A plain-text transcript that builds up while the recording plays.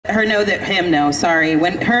her know that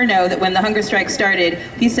when the hunger strike started,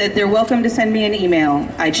 he said they're welcome to send me an email.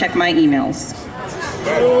 I check my emails.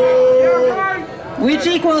 Which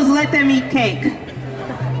equals let them eat cake.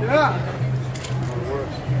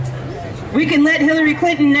 We can let Hillary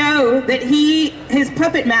Clinton know that his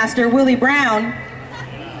puppet master, Willie Brown,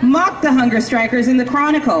 mocked the hunger strikers in the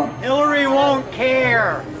Chronicle. Hillary won't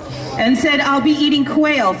care. And said, I'll be eating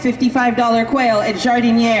quail, $55 quail at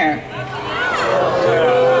Jardiniere.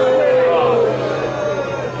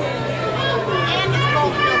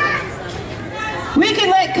 We can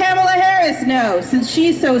let Kamala Harris know, since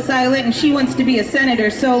she's so silent and she wants to be a senator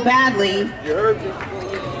so badly. You heard me.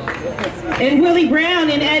 And Willie Brown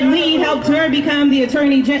and Ed Lee helped her become the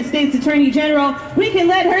state's Attorney General. We can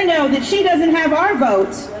let her know that she doesn't have our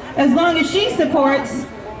vote as long as she supports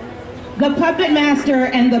the puppet master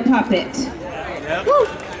and the puppet. Yep.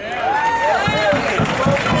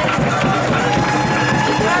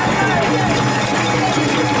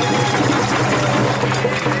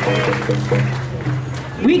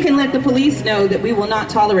 We can let the police know that we will not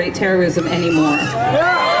tolerate terrorism anymore.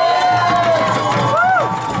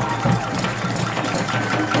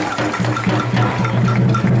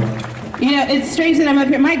 You know, it's strange that I'm up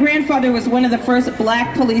here. My grandfather was one of the first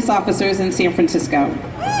black police officers in San Francisco.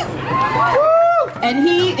 And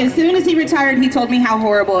as soon as he retired, he told me how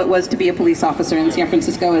horrible it was to be a police officer in San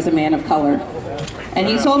Francisco as a man of color. And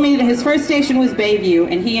he told me that his first station was Bayview,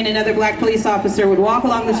 and he and another black police officer would walk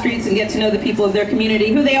along the streets and get to know the people of their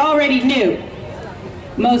community, who they already knew,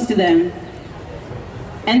 most of them.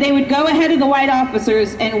 And they would go ahead of the white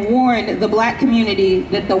officers and warn the black community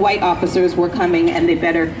that the white officers were coming and they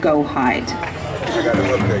better go hide.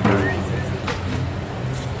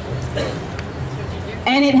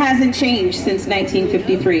 And it hasn't changed since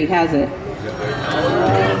 1953, has it?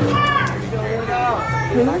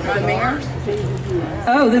 The mayor?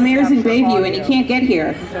 Oh, the mayor's in Bayview and he can't get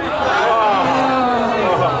here.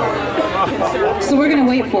 So we're going to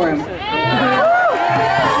wait for him.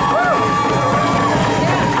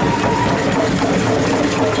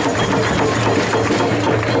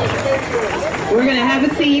 We're going to have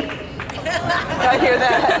a seat. I hear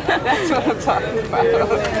that. That's what I'm talking about.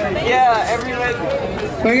 Yeah, everyone.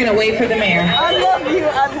 We're going to wait for the mayor. I love you.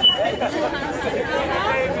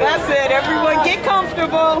 That's it. Everyone get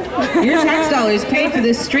comfortable. Your tax dollars paid for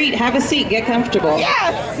this street. Have a seat. Get comfortable.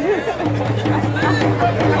 Yes.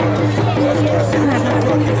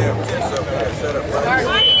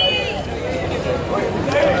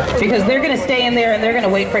 Because they're going to stay in there and they're going to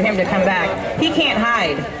wait for him to come back. He can't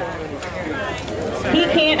hide. He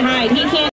can't hide. He can't.